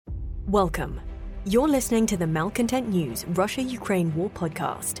Welcome. You're listening to the Malcontent News Russia-Ukraine War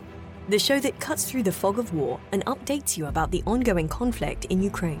podcast, the show that cuts through the fog of war and updates you about the ongoing conflict in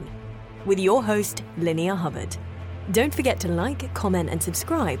Ukraine. With your host, Linnea Hubbard. Don't forget to like, comment, and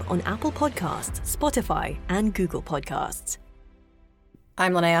subscribe on Apple Podcasts, Spotify, and Google Podcasts.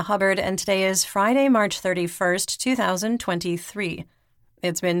 I'm Linnea Hubbard, and today is Friday, March 31st, 2023.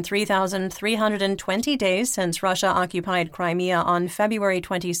 It's been 3,320 days since Russia occupied Crimea on February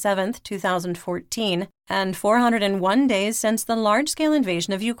 27, 2014, and 401 days since the large-scale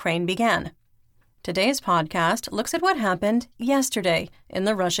invasion of Ukraine began. Today's podcast looks at what happened yesterday in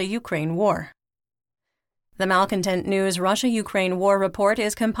the Russia-Ukraine war. The Malcontent News Russia-Ukraine War Report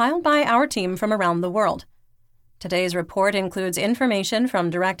is compiled by our team from around the world. Today's report includes information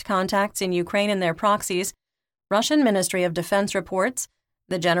from direct contacts in Ukraine and their proxies, Russian Ministry of Defense reports,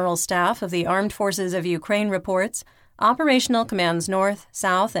 the General Staff of the Armed Forces of Ukraine reports, operational commands north,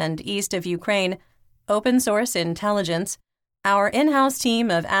 south, and east of Ukraine, open source intelligence, our in-house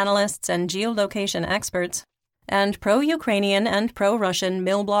team of analysts and geolocation experts, and pro-Ukrainian and pro-Russian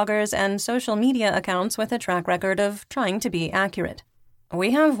mill bloggers and social media accounts with a track record of trying to be accurate.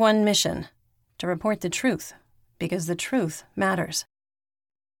 We have one mission: to report the truth, because the truth matters.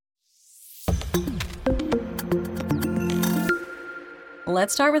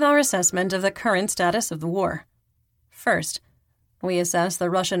 Let's start with our assessment of the current status of the war. First, we assess the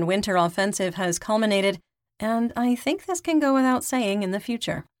Russian winter offensive has culminated, and I think this can go without saying in the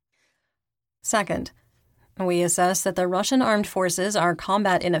future. Second, we assess that the Russian armed forces are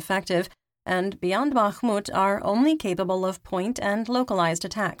combat ineffective and, beyond Bakhmut, are only capable of point and localized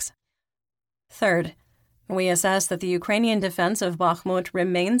attacks. Third, we assess that the Ukrainian defense of Bakhmut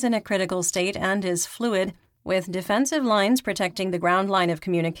remains in a critical state and is fluid, with defensive lines protecting the ground line of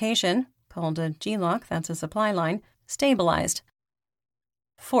communication, called a GLOC, that's a supply line, stabilized.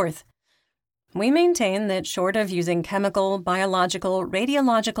 Fourth, we maintain that short of using chemical, biological,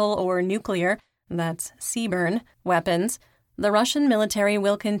 radiological, or nuclear, that's CBRN, weapons, the Russian military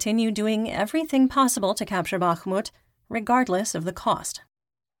will continue doing everything possible to capture Bakhmut, regardless of the cost.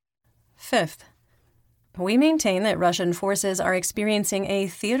 Fifth, we maintain that Russian forces are experiencing a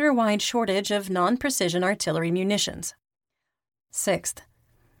theater-wide shortage of non-precision artillery munitions. Sixth,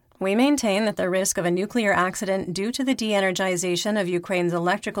 we maintain that the risk of a nuclear accident due to the de-energization of Ukraine's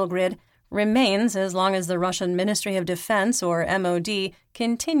electrical grid remains as long as the Russian Ministry of Defense, or MOD,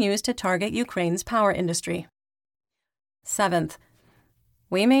 continues to target Ukraine's power industry. Seventh,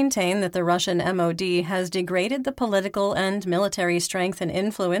 we maintain that the Russian MOD has degraded the political and military strength and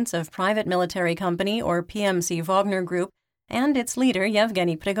influence of private military company, or PMC Wagner Group, and its leader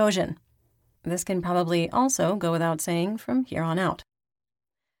Yevgeny Prigozhin. This can probably also go without saying from here on out.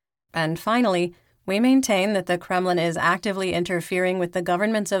 And finally, we maintain that the Kremlin is actively interfering with the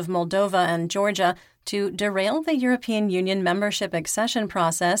governments of Moldova and Georgia to derail the European Union membership accession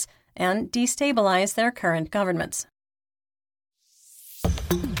process and destabilize their current governments.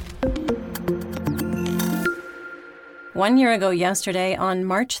 One year ago yesterday, on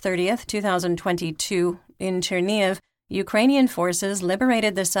March 30th, 2022, in Chernihiv, Ukrainian forces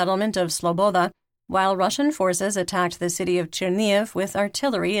liberated the settlement of Sloboda, while Russian forces attacked the city of Chernihiv with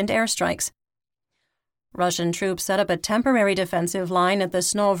artillery and airstrikes. Russian troops set up a temporary defensive line at the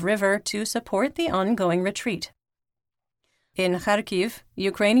Snov River to support the ongoing retreat. In Kharkiv,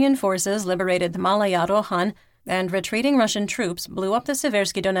 Ukrainian forces liberated Malaya Rohan, and retreating Russian troops blew up the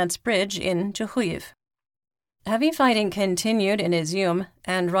Seversky Donets bridge in Chuhuiv. Heavy fighting continued in Izium,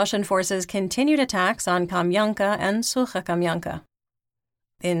 and Russian forces continued attacks on Kamyanka and Sukha Kamyanka.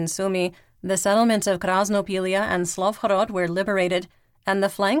 In Sumy, the settlements of Krasnopilia and Slovhorod were liberated, and the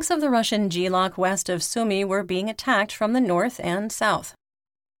flanks of the Russian GLOC west of Sumy were being attacked from the north and south.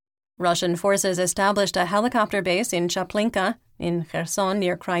 Russian forces established a helicopter base in Chaplinka, in Kherson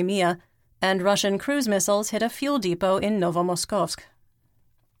near Crimea, and Russian cruise missiles hit a fuel depot in Novomoskovsk.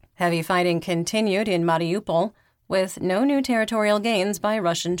 Heavy fighting continued in Mariupol, with no new territorial gains by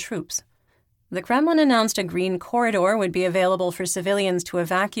Russian troops. The Kremlin announced a green corridor would be available for civilians to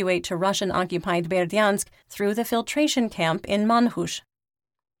evacuate to Russian-occupied Berdyansk through the filtration camp in Manhush.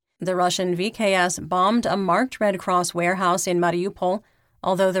 The Russian VKS bombed a marked Red Cross warehouse in Mariupol,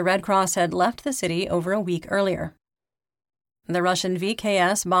 although the Red Cross had left the city over a week earlier. The Russian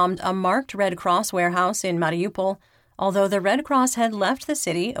VKS bombed a marked Red Cross warehouse in Mariupol, although the Red Cross had left the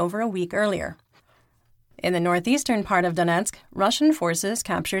city over a week earlier. In the northeastern part of Donetsk, Russian forces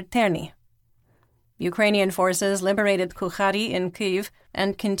captured Terny. Ukrainian forces liberated Kuchari in Kyiv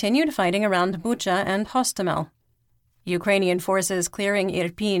and continued fighting around Bucha and Hostomel. Ukrainian forces clearing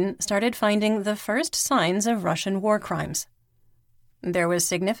Irpin started finding the first signs of Russian war crimes. There was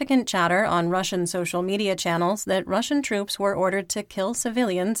significant chatter on Russian social media channels that Russian troops were ordered to kill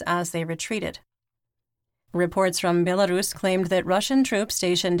civilians as they retreated. Reports from Belarus claimed that Russian troops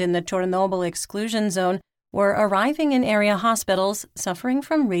stationed in the Chernobyl exclusion zone were arriving in area hospitals suffering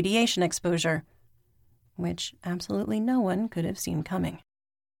from radiation exposure, which absolutely no one could have seen coming.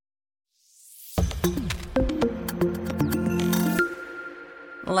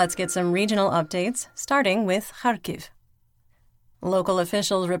 Let's get some regional updates, starting with Kharkiv. Local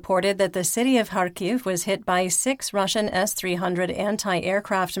officials reported that the city of Kharkiv was hit by 6 Russian S-300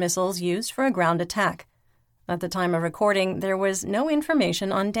 anti-aircraft missiles used for a ground attack. At the time of recording, there was no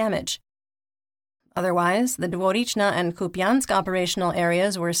information on damage. Otherwise, the Dvorichna and Kupiansk operational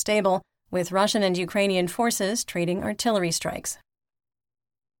areas were stable, with Russian and Ukrainian forces trading artillery strikes.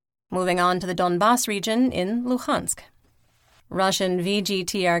 Moving on to the Donbas region in Luhansk. Russian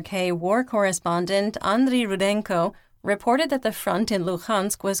VGTRK war correspondent Andriy Rudenko reported that the front in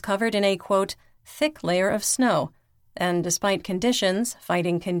Luhansk was covered in a, quote, thick layer of snow, and despite conditions,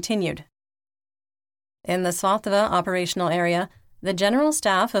 fighting continued. In the Svatova operational area, the General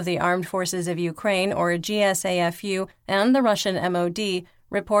Staff of the Armed Forces of Ukraine, or GSAFU, and the Russian MOD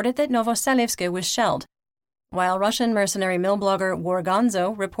reported that Novoselivsk was shelled, while Russian mercenary mill blogger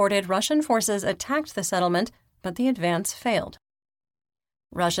Wargonzo reported Russian forces attacked the settlement, but the advance failed.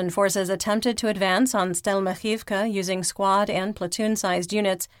 Russian forces attempted to advance on Stelmakhivka using squad and platoon-sized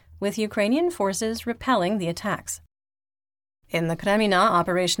units, with Ukrainian forces repelling the attacks. In the Kremina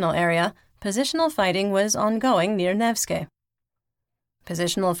operational area, positional fighting was ongoing near Nevsky.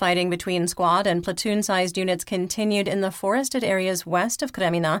 Positional fighting between squad and platoon-sized units continued in the forested areas west of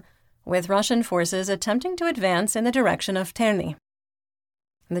Kremina, with Russian forces attempting to advance in the direction of Terny.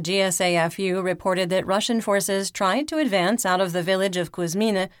 The GSAFU reported that Russian forces tried to advance out of the village of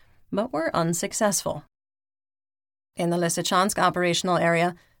Kuzmine, but were unsuccessful. In the Lysychansk operational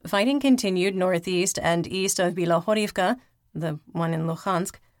area, fighting continued northeast and east of Bilohorivka, the one in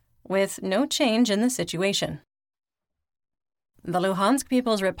Luhansk, with no change in the situation. The Luhansk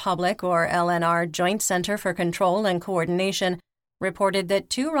People's Republic, or LNR, Joint Center for Control and Coordination, reported that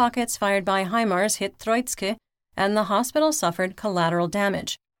 2 rockets fired by HIMARS hit Troitsky, and the hospital suffered collateral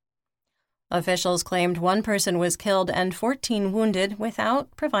damage. Officials claimed 1 person was killed and 14 wounded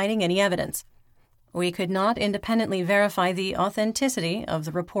without providing any evidence. We could not independently verify the authenticity of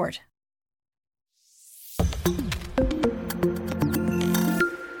the report.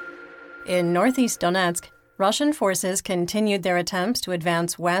 In northeast Donetsk, Russian forces continued their attempts to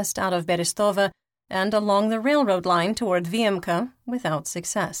advance west out of Berestova and along the railroad line toward Vyemka without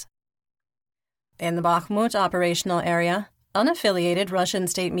success. In the Bakhmut operational area, unaffiliated Russian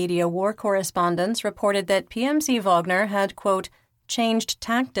state media war correspondents reported that PMC Wagner had, quote, changed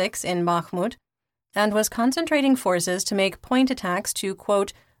tactics in Bakhmut and was concentrating forces to make point attacks to,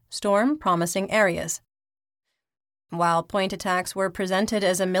 quote, storm promising areas. While point attacks were presented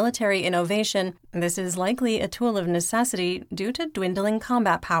as a military innovation, this is likely a tool of necessity due to dwindling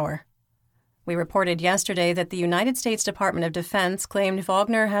combat power. We reported yesterday that the United States Department of Defense claimed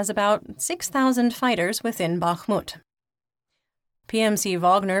Wagner has about 6,000 fighters within Bakhmut. PMC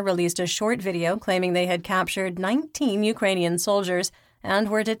Wagner released a short video claiming they had captured 19 Ukrainian soldiers and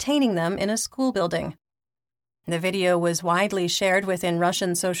were detaining them in a school building. The video was widely shared within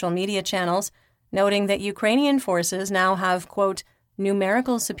Russian social media channels, noting that Ukrainian forces now have, quote,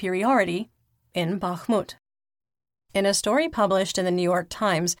 numerical superiority in Bakhmut. In a story published in the New York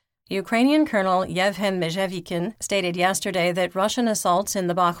Times, Ukrainian Colonel Yevhen Mezhevikin stated yesterday that Russian assaults in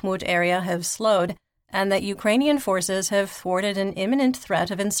the Bakhmut area have slowed and that Ukrainian forces have thwarted an imminent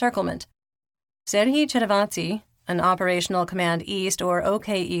threat of encirclement. Serhiy Chervatsy, an Operational Command East or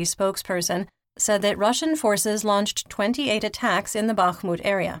OKE spokesperson, said that Russian forces launched 28 attacks in the Bakhmut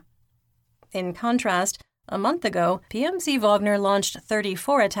area. In contrast, a month ago, PMC Wagner launched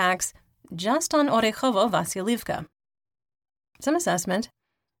 34 attacks just on Orekhovo-Vasilivka. Some assessment.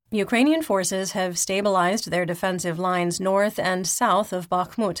 Ukrainian forces have stabilized their defensive lines north and south of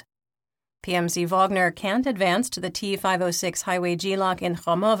Bakhmut. PMC Wagner can't advance to the T-506 Highway G-Lock in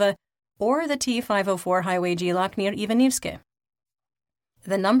Khomove or the T-504 Highway G-Lock near Ivanivske.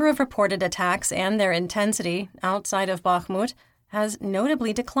 The number of reported attacks and their intensity outside of Bakhmut has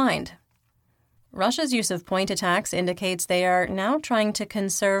notably declined. Russia's use of point attacks indicates they are now trying to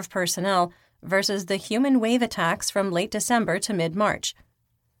conserve personnel versus the human wave attacks from late December to mid-March.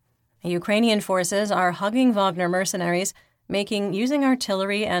 Ukrainian forces are hugging Wagner mercenaries, making using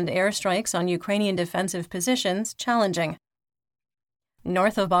artillery and airstrikes on Ukrainian defensive positions challenging.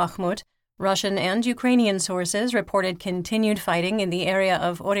 North of Bakhmut, Russian and Ukrainian sources reported continued fighting in the area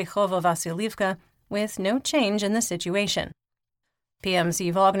of Orekhovo-Vasilivka with no change in the situation.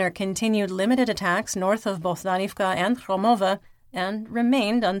 PMC Wagner continued limited attacks north of Bohdanivka and Khromovo and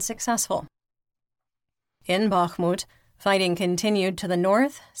remained unsuccessful. In Bakhmut, fighting continued to the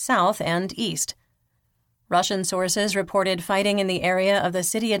north, south, and east. Russian sources reported fighting in the area of the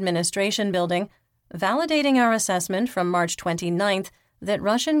city administration building, validating our assessment from March 29th that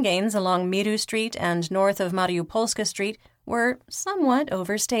Russian gains along Miru Street and north of Mariupolska Street were somewhat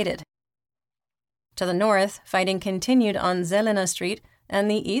overstated. To the north, fighting continued on Zelena Street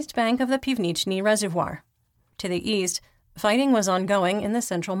and the east bank of the Pivnichny Reservoir. To the east, fighting was ongoing in the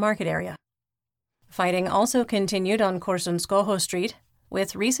central market area. Fighting also continued on Korsunskoho Street,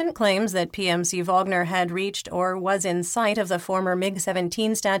 with recent claims that PMC Wagner had reached or was in sight of the former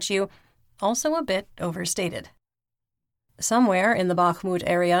MiG-17 statue also a bit overstated. Somewhere in the Bakhmut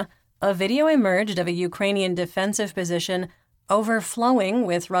area, a video emerged of a Ukrainian defensive position overflowing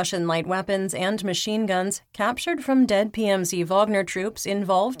with Russian light weapons and machine guns captured from dead PMC Wagner troops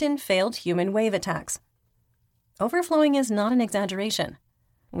involved in failed human wave attacks. Overflowing is not an exaggeration.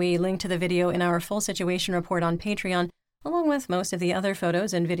 We link to the video in our full situation report on Patreon, along with most of the other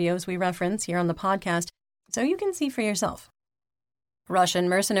photos and videos we reference here on the podcast, so you can see for yourself. Russian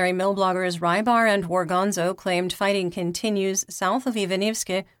mercenary mill bloggers Rybar and Wargonzo claimed fighting continues south of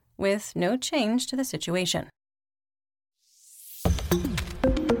Ivanivske with no change to the situation.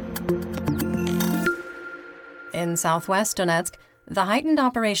 In southwest Donetsk, the heightened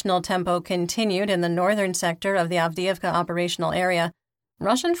operational tempo continued in the northern sector of the Avdiivka operational area.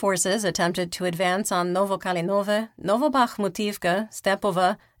 Russian forces attempted to advance on Novokalinove, Novobakhmutivka,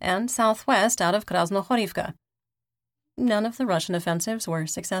 Stepova, and southwest out of Krasnohorivka. None of the Russian offensives were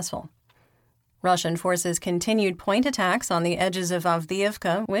successful. Russian forces continued point attacks on the edges of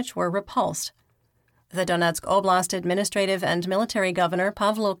Avdiivka, which were repulsed. The Donetsk Oblast administrative and military governor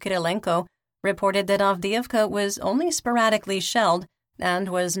Pavlo Kirilenko reported that Avdiivka was only sporadically shelled and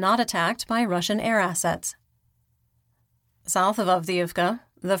was not attacked by Russian air assets. South of Avdiivka,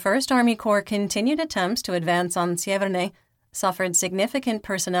 the 1st Army Corps continued attempts to advance on Sieverne, suffered significant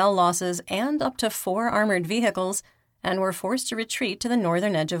personnel losses and up to 4 armored vehicles, and were forced to retreat to the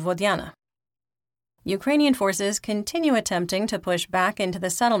northern edge of Vodiana. Ukrainian forces continue attempting to push back into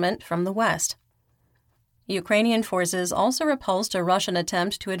the settlement from the west. Ukrainian forces also repulsed a Russian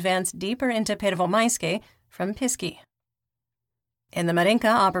attempt to advance deeper into Pervomaiske from Pisky. In the Marinka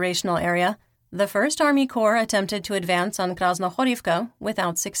operational area, the 1st Army Corps attempted to advance on Krasnohorivka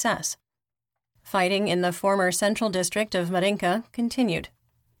without success. Fighting in the former central district of Marinka continued.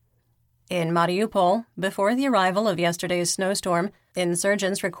 In Mariupol, before the arrival of yesterday's snowstorm,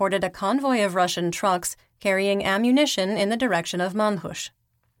 insurgents recorded a convoy of Russian trucks carrying ammunition in the direction of Manhush.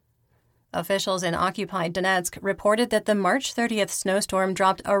 Officials in occupied Donetsk reported that the March 30th snowstorm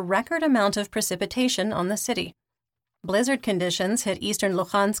dropped a record amount of precipitation on the city. Blizzard conditions hit eastern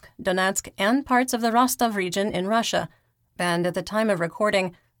Luhansk, Donetsk, and parts of the Rostov region in Russia, and at the time of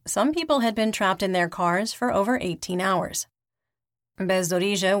recording, some people had been trapped in their cars for over 18 hours.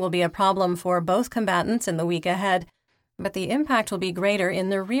 Bezdorija will be a problem for both combatants in the week ahead, but the impact will be greater in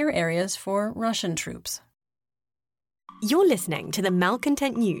the rear areas for Russian troops. You're listening to the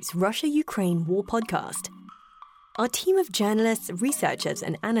Malcontent News Russia-Ukraine War Podcast. Our team of journalists, researchers,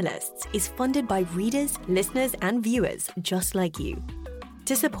 and analysts is funded by readers, listeners, and viewers just like you.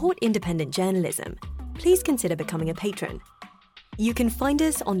 To support independent journalism, please consider becoming a patron. You can find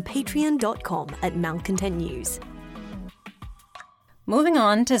us on patreon.com/Malcontent News. Moving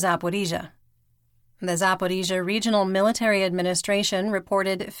on to Zaporizhzhia. The Zaporizhzhia Regional Military Administration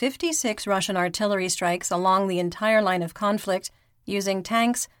reported 56 Russian artillery strikes along the entire line of conflict using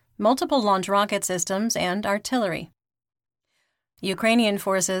tanks, multiple launch rocket systems, and artillery. Ukrainian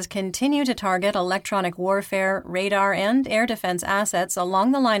forces continue to target electronic warfare, radar, and air defense assets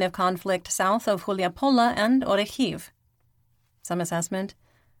along the line of conflict south of Huliapola and Orekhiv. Some assessment: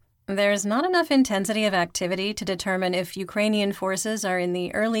 there's not enough intensity of activity to determine if Ukrainian forces are in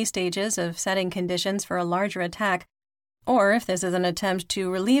the early stages of setting conditions for a larger attack, or if this is an attempt to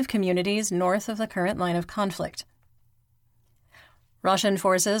relieve communities north of the current line of conflict. Russian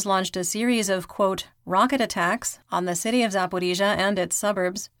forces launched a series of, quote, rocket attacks on the city of Zaporizhzhia and its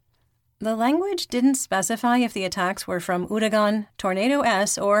suburbs. The language didn't specify if the attacks were from Uragan, Tornado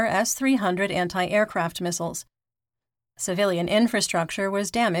S, or S-300 anti-aircraft missiles. Civilian infrastructure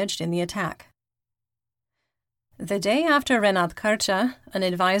was damaged in the attack. The day after Renat Karcha, an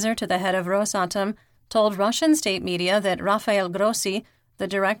advisor to the head of Rosatom, told Russian state media that Rafael Grossi, the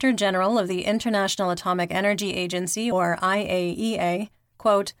Director General of the International Atomic Energy Agency, or IAEA,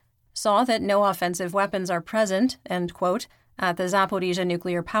 quote, saw that no offensive weapons are present, end quote, at the Zaporizhzhia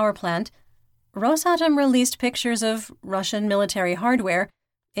nuclear power plant, Rosatom released pictures of Russian military hardware,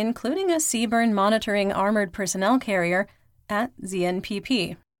 including a Seaburn monitoring armored personnel carrier at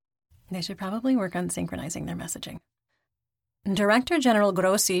ZNPP. They should probably work on synchronizing their messaging. Director General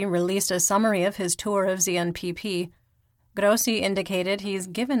Grossi released a summary of his tour of ZNPP. Grossi indicated he's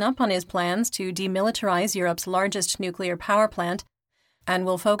given up on his plans to demilitarize Europe's largest nuclear power plant and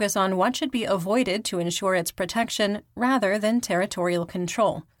will focus on what should be avoided to ensure its protection rather than territorial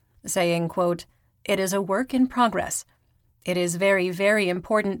control, saying, quote, "It is a work in progress. It is very, very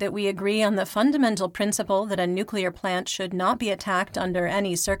important that we agree on the fundamental principle that a nuclear plant should not be attacked under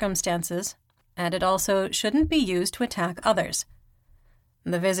any circumstances, and it also shouldn't be used to attack others.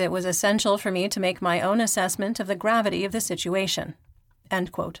 The visit was essential for me to make my own assessment of the gravity of the situation."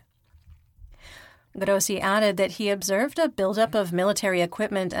 End quote. Grossi added that he observed a buildup of military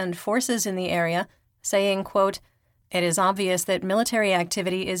equipment and forces in the area, saying, quote, "It is obvious that military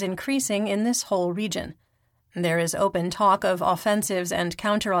activity is increasing in this whole region. There is open talk of offensives and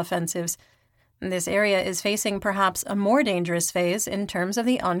counteroffensives. This area is facing perhaps a more dangerous phase in terms of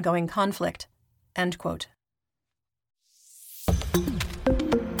the ongoing conflict." End quote.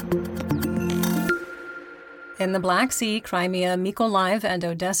 In the Black Sea, Crimea, Mykolaiv, and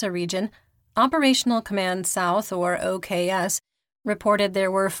Odessa region, Operational Command South, or OKS, reported there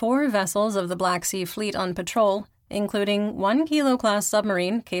were 4 vessels of the Black Sea Fleet on patrol, including 1 Kilo-class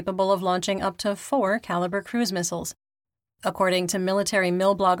submarine capable of launching up to 4 Caliber cruise missiles. According to military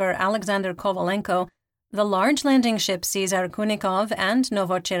mill blogger Alexander Kovalenko, the large landing ships Cesar Kunikov and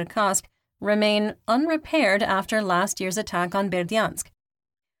Novocherkassk remain unrepaired after last year's attack on Berdyansk.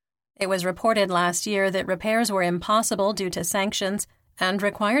 It was reported last year that repairs were impossible due to sanctions, and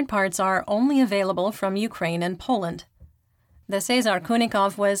required parts are only available from Ukraine and Poland. The Cesar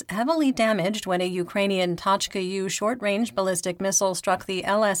Kunikov was heavily damaged when a Ukrainian Tochka-U short-range ballistic missile struck the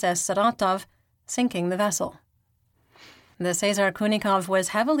LSS Saratov, sinking the vessel. The Cesar Kunikov was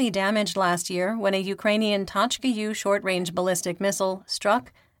heavily damaged last year when a Ukrainian Tochka-U short-range ballistic missile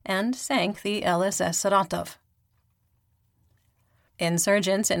struck and sank the LSS Saratov.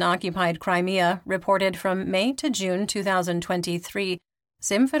 Insurgents in occupied Crimea reported from May to June 2023,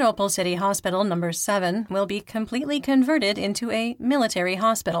 Simferopol City Hospital No. 7 will be completely converted into a military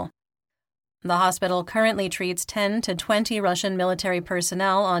hospital. The hospital currently treats 10 to 20 Russian military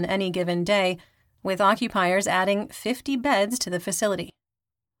personnel on any given day, with occupiers adding 50 beds to the facility.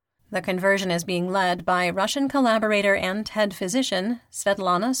 The conversion is being led by Russian collaborator and head physician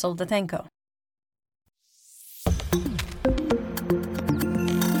Svetlana Soldatenko.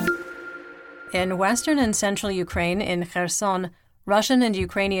 In western and central Ukraine, in Kherson, Russian and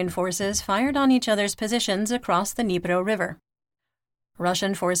Ukrainian forces fired on each other's positions across the Dnipro River.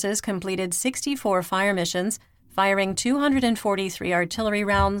 Russian forces completed 64 fire missions, firing 243 artillery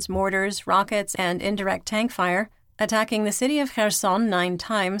rounds, mortars, rockets, and indirect tank fire, attacking the city of Kherson 9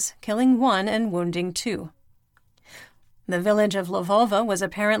 times, killing 1 and wounding 2. The village of Lvova was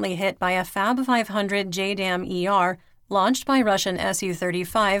apparently hit by a Fab 500 JDAM-ER, launched by Russian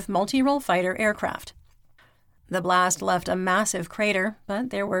Su-35 multi-role fighter aircraft. The blast left a massive crater,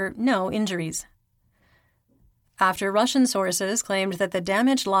 but there were no injuries. After Russian sources claimed that the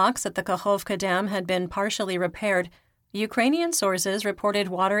damaged locks at the Kakhovka Dam had been partially repaired, Ukrainian sources reported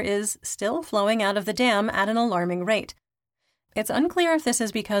water is still flowing out of the dam at an alarming rate. It's unclear if this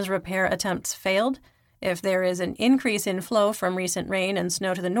is because repair attempts failed, if there is an increase in flow from recent rain and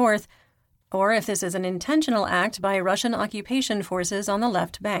snow to the north, or if this is an intentional act by Russian occupation forces on the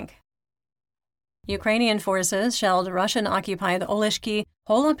left bank. Ukrainian forces shelled Russian-occupied Oleshki,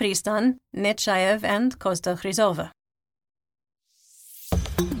 Hola Pristan, Nechayev, and Kosta Khrizova.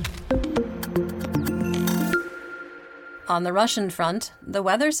 On the Russian front, the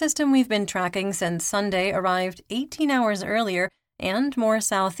weather system we've been tracking since Sunday arrived 18 hours earlier and more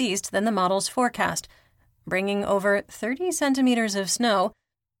southeast than the model's forecast, bringing over 30 centimeters of snow.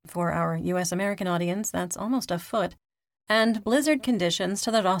 For our U.S.-American audience, that's almost a foot, and blizzard conditions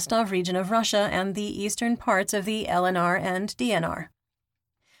to the Rostov region of Russia and the eastern parts of the LNR and DNR.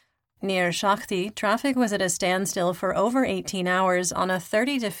 Near Shakhty, traffic was at a standstill for over 18 hours on a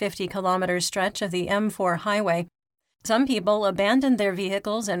 30 to 50 kilometer stretch of the M4 highway. Some people abandoned their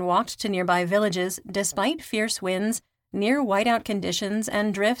vehicles and walked to nearby villages despite fierce winds, near whiteout conditions,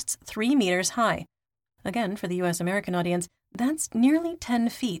 and drifts 3 meters high. Again, for the U.S.-American audience, that's nearly 10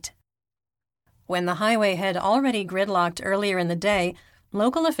 feet. When the highway had already gridlocked earlier in the day,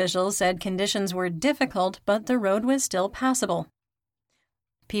 local officials said conditions were difficult, but the road was still passable.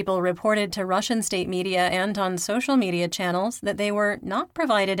 People reported to Russian state media and on social media channels that they were not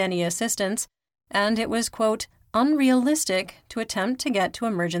provided any assistance, and it was, quote, unrealistic to attempt to get to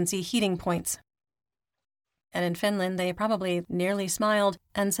emergency heating points, And in Finland, they probably nearly smiled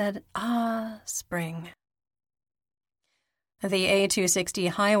and said, "Ah, spring." The A260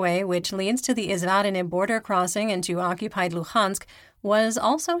 highway, which leads to the Izvarine border crossing into occupied Luhansk, was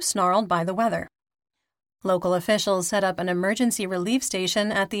also snarled by the weather. Local officials set up an emergency relief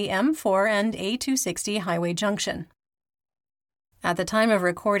station at the M4 and A260 highway junction. At the time of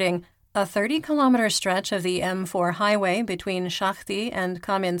recording, a 30-kilometer stretch of the M4 highway between Shakhty and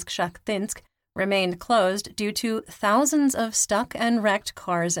Kamensk-Shakhtinsk remained closed due to thousands of stuck and wrecked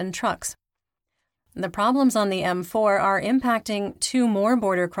cars and trucks. The problems on the M4 are impacting 2 more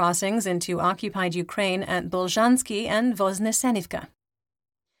border crossings into occupied Ukraine at Bolzhansky and Voznesenivka.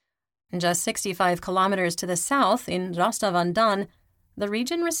 Just 65 kilometers to the south, in Rostov-on-Don, the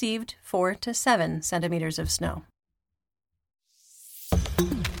region received 4 to 7 centimeters of snow.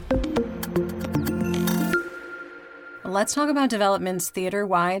 Let's talk about developments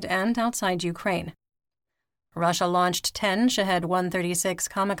theater-wide and outside Ukraine. Russia launched 10 Shahed 136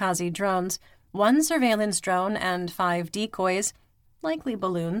 kamikaze drones, 1 surveillance drone and 5 decoys, likely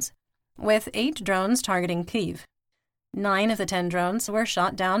balloons, with 8 drones targeting Kyiv. 9 of the 10 drones were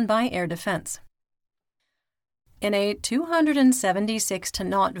shot down by air defense. In a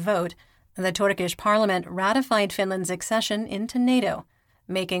 276-0 vote, the Turkish parliament ratified Finland's accession into NATO,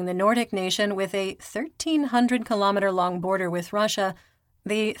 making the Nordic nation with a 1,300-kilometer-long border with Russia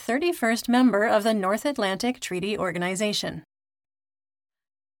the 31st member of the North Atlantic Treaty Organization.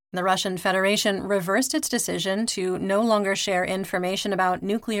 The Russian Federation reversed its decision to no longer share information about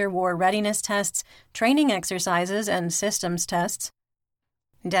nuclear war readiness tests, training exercises, and systems tests.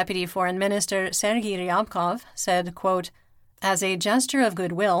 Deputy Foreign Minister Sergei Ryabkov said, quote, "As a gesture of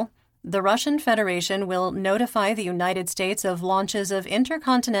goodwill, the Russian Federation will notify the United States of launches of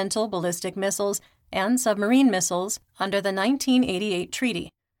intercontinental ballistic missiles and submarine missiles under the 1988 treaty,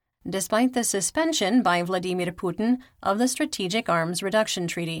 despite the suspension by Vladimir Putin of the Strategic Arms Reduction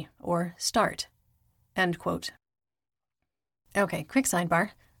Treaty, or START." End quote. Okay, quick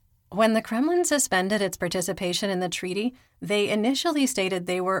sidebar. When the Kremlin suspended its participation in the treaty, they initially stated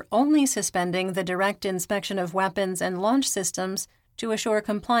they were only suspending the direct inspection of weapons and launch systems to assure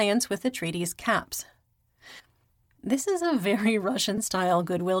compliance with the treaty's caps. This is a very Russian-style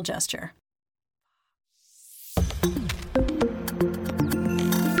goodwill gesture.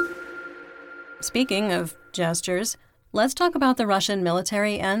 Speaking of gestures, let's talk about the Russian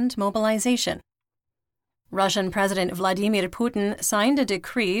military and mobilization. Russian President Vladimir Putin signed a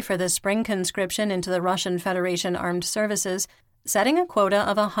decree for the spring conscription into the Russian Federation Armed Services, setting a quota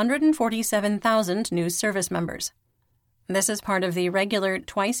of 147,000 new service members. This is part of the regular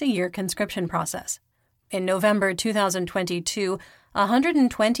twice-a-year conscription process. In November 2022,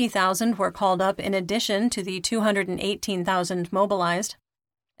 120,000 were called up in addition to the 218,000 mobilized,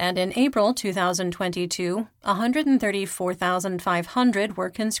 and in April 2022, 134,500 were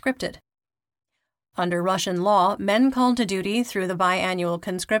conscripted. Under Russian law, men called to duty through the biannual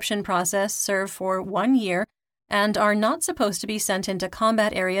conscription process serve for 1 year and are not supposed to be sent into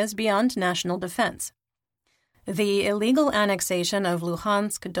combat areas beyond national defense. The illegal annexation of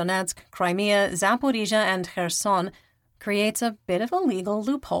Luhansk, Donetsk, Crimea, Zaporizhia, and Kherson creates a bit of a legal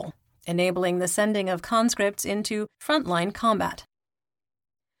loophole, enabling the sending of conscripts into frontline combat.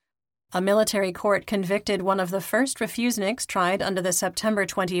 A military court convicted one of the first refuseniks tried under the September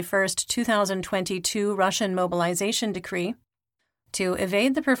 21, 2022 Russian mobilization decree. To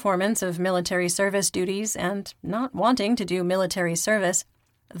evade the performance of military service duties and not wanting to do military service,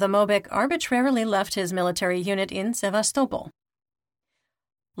 the Mobik arbitrarily left his military unit in Sevastopol.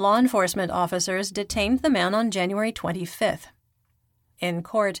 Law enforcement officers detained the man on January 25th. In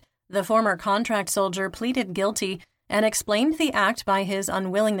court, the former contract soldier pleaded guilty and explained the act by his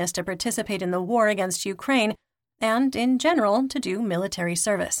unwillingness to participate in the war against Ukraine and, in general, to do military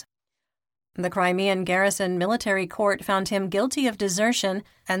service. The Crimean Garrison Military Court found him guilty of desertion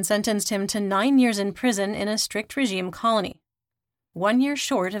and sentenced him to 9 years in prison in a strict regime colony, 1 year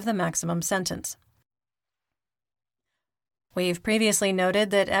short of the maximum sentence. We've previously noted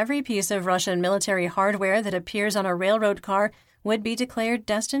that every piece of Russian military hardware that appears on a railroad car would be declared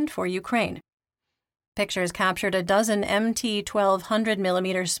destined for Ukraine. Pictures captured a dozen MT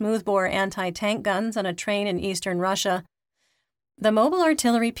 1200mm smoothbore anti-tank guns on a train in eastern Russia. The mobile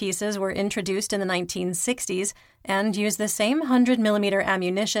artillery pieces were introduced in the 1960s and use the same 100mm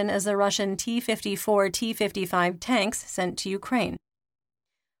ammunition as the Russian T-54, T-55 tanks sent to Ukraine.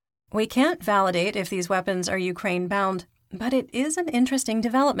 We can't validate if these weapons are Ukraine-bound, but it is an interesting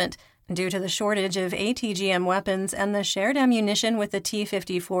development due to the shortage of ATGM weapons and the shared ammunition with the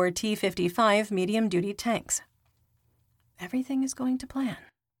T-54, T-55 medium-duty tanks. Everything is going to plan.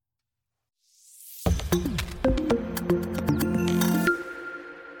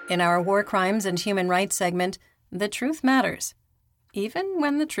 In our War Crimes and Human Rights segment, the truth matters, even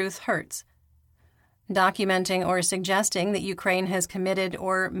when the truth hurts. Documenting or suggesting that Ukraine has committed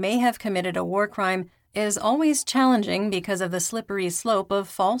or may have committed a war crime is always challenging because of the slippery slope of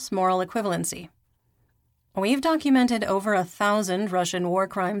false moral equivalency. We've documented over 1,000 Russian war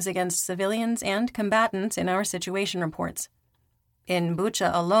crimes against civilians and combatants in our situation reports. In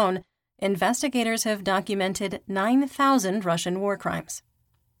Bucha alone, investigators have documented 9,000 Russian war crimes.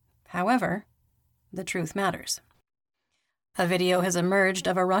 However, the truth matters. A video has emerged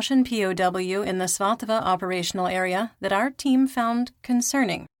of a Russian POW in the Svatova operational area that our team found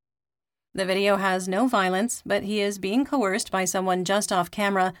concerning. The video has no violence, but he is being coerced by someone just off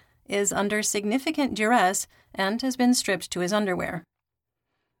camera, is under significant duress, and has been stripped to his underwear.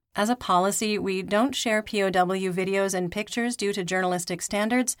 As a policy, we don't share POW videos and pictures due to journalistic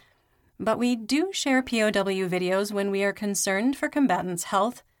standards, but we do share POW videos when we are concerned for combatants'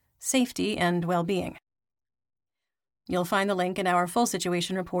 health, safety, and well-being. You'll find the link in our full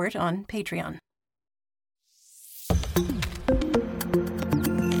situation report on Patreon.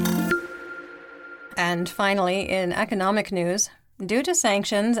 And finally, in economic news, due to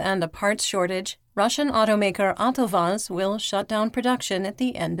sanctions and a parts shortage, Russian automaker AutoVAZ will shut down production at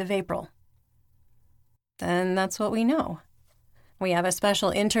the end of April. And that's what we know. We have a special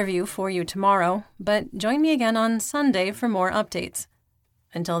interview for you tomorrow, but join me again on Sunday for more updates.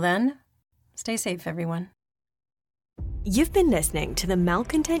 Until then, stay safe, everyone. You've been listening to the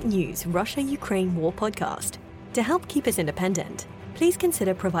Malcontent News Russia-Ukraine War podcast. To help keep us independent, please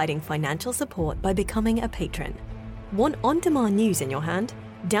consider providing financial support by becoming a patron. Want on-demand news in your hand?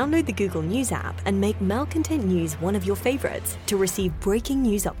 Download the Google News app and make Malcontent News one of your favorites to receive breaking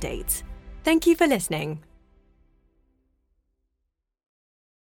news updates. Thank you for listening.